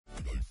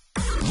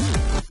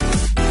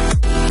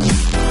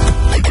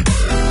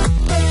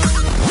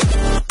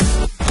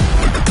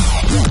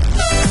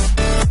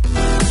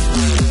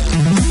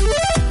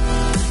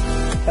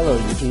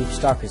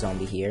Stalker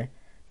Zombie here.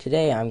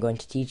 Today I'm going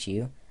to teach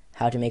you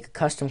how to make a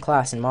custom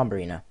class in Mob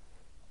Arena.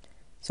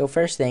 So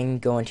first thing,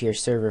 go into your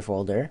server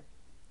folder.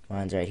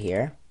 Mine's right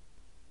here.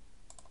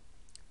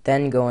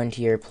 Then go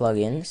into your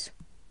plugins.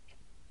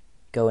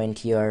 Go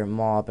into your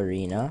Mob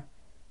Arena.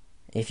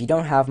 If you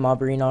don't have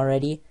Mob Arena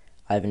already,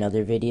 I have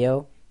another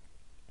video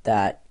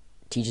that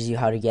teaches you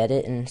how to get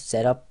it and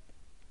set up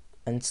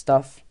and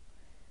stuff.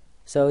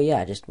 So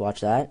yeah, just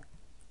watch that.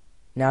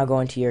 Now go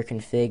into your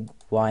config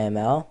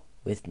YML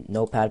with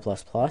Notepad++.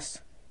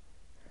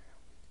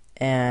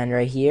 And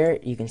right here,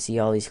 you can see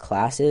all these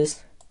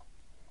classes.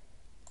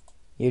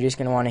 You're just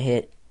going to want to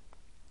hit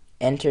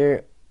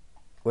enter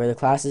where the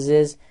classes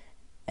is.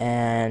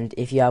 And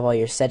if you have all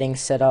your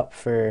settings set up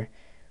for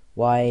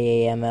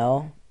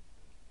YAML,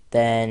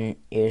 then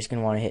you're just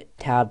going to want to hit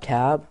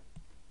tab.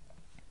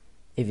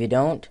 If you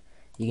don't,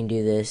 you can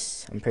do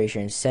this, I'm pretty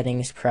sure, in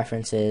settings,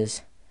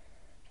 preferences,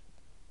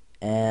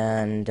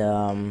 and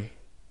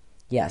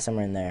yeah,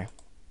 somewhere in there.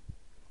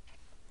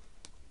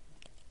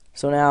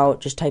 So now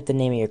just type the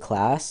name of your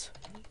class,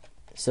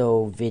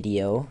 so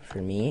video for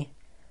me,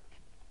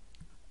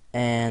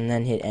 and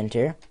then hit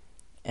enter,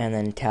 and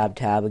then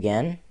tab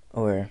again,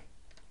 or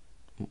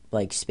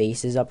like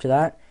spaces up to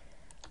that,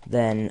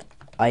 then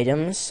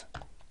items,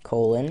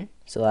 colon,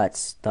 so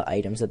that's the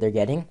items that they're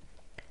getting.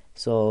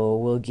 So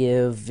we'll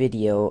give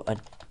video a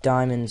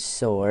diamond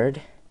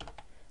sword,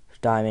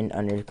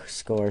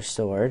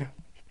 diamond_sword,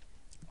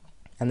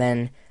 and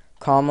then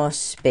comma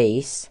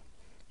space,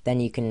 then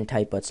you can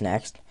type what's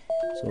next.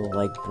 So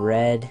like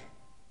bread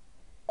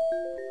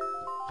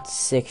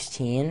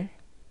 16,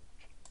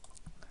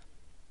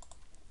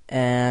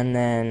 and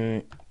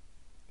then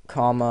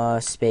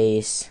comma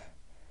space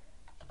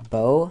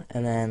bow,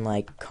 and then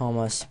like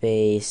comma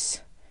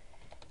space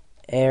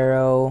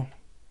arrow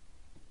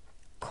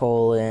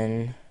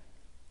colon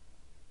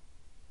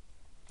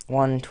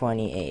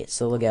 128.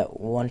 So we'll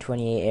get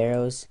 128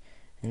 arrows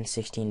and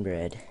 16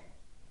 bread.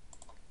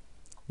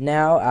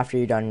 Now after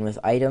you're done with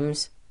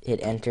items, hit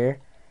enter,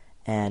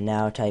 and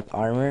now type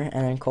armor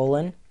and then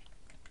colon.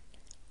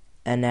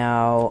 And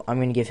now I'm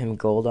going to give him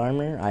gold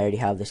armor. I already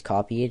have this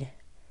copied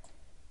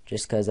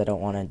just because I don't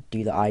want to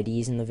do the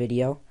IDs in the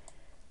video.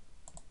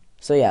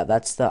 So yeah,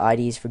 that's the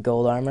IDs for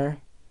gold armor.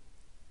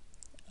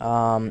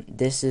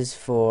 This is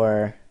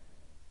for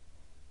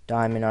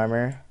diamond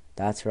armor,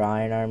 that's for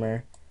iron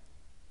armor,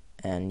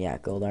 and yeah,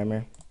 gold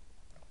armor.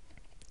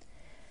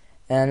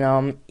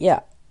 And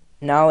yeah,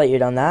 now that you're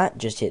done that,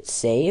 just hit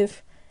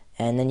save,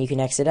 and then you can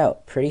exit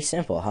out. Pretty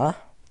simple, huh?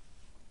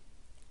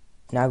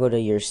 Now go to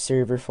your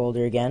server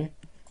folder again,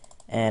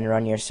 and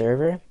run your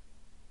server.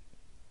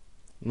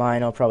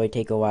 Mine will probably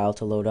take a while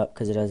to load up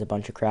because it has a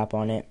bunch of crap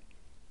on it.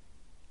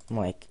 I'm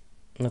like,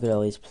 look at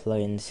all these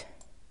plugins.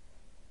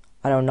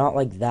 I know, not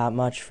like that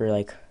much for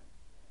like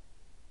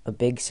a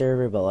big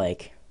server, but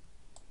like,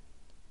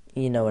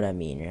 you know what I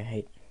mean,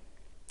 right?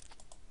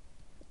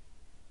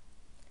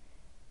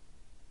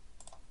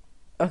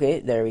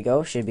 Okay, there we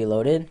go, should be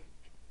loaded.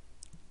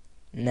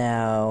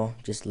 Now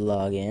just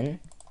log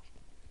in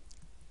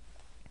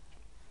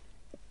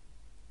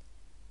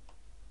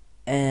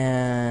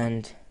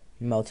and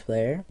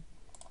multiplayer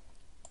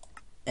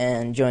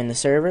and join the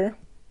server.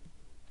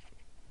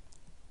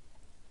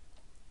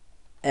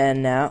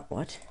 And now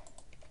what?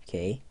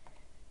 Okay,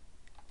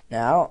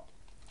 now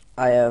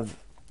I have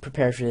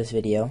prepared for this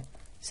video,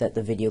 set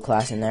the video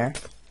class in there.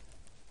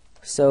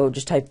 So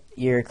just type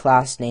your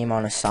class name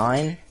on a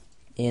sign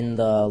in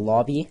the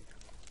lobby,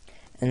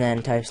 and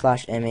then type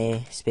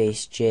 /MA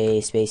space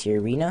J space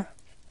your arena,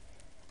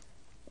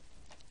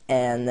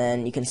 and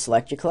then you can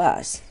select your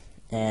class.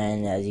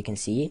 And as you can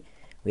see,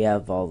 we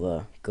have all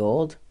the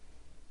gold,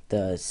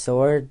 the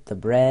sword, the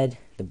bread,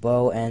 the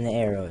bow, and the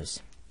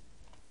arrows.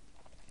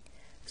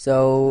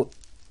 So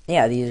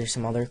yeah, these are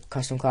some other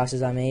custom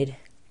classes I made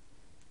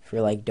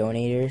for like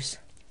donators.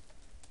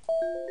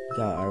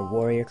 Got our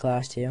warrior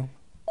class too.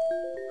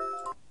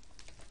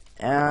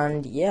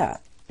 And yeah,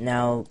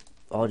 now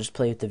I'll just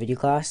play with the video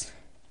class.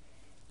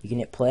 You can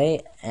hit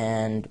play,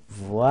 and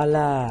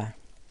voila!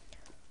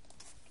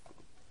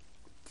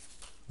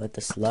 Let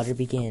the slaughter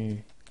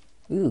begin.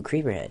 Ooh,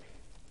 creeper head.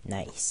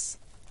 Nice.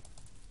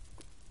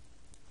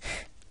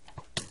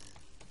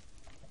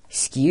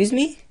 Excuse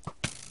me?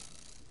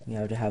 You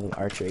have to have an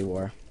archery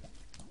war.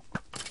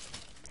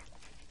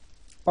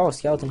 Oh,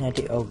 skeleton head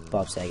too. Oh,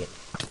 Bob Saget.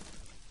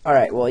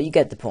 Alright, well, you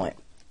get the point.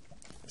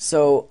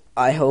 So,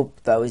 I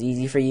hope that was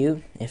easy for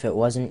you. If it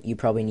wasn't, you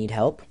probably need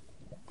help.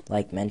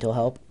 Like, mental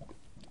help.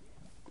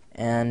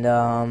 And,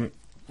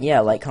 yeah,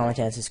 like, comment,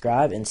 and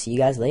subscribe, and see you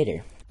guys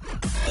later.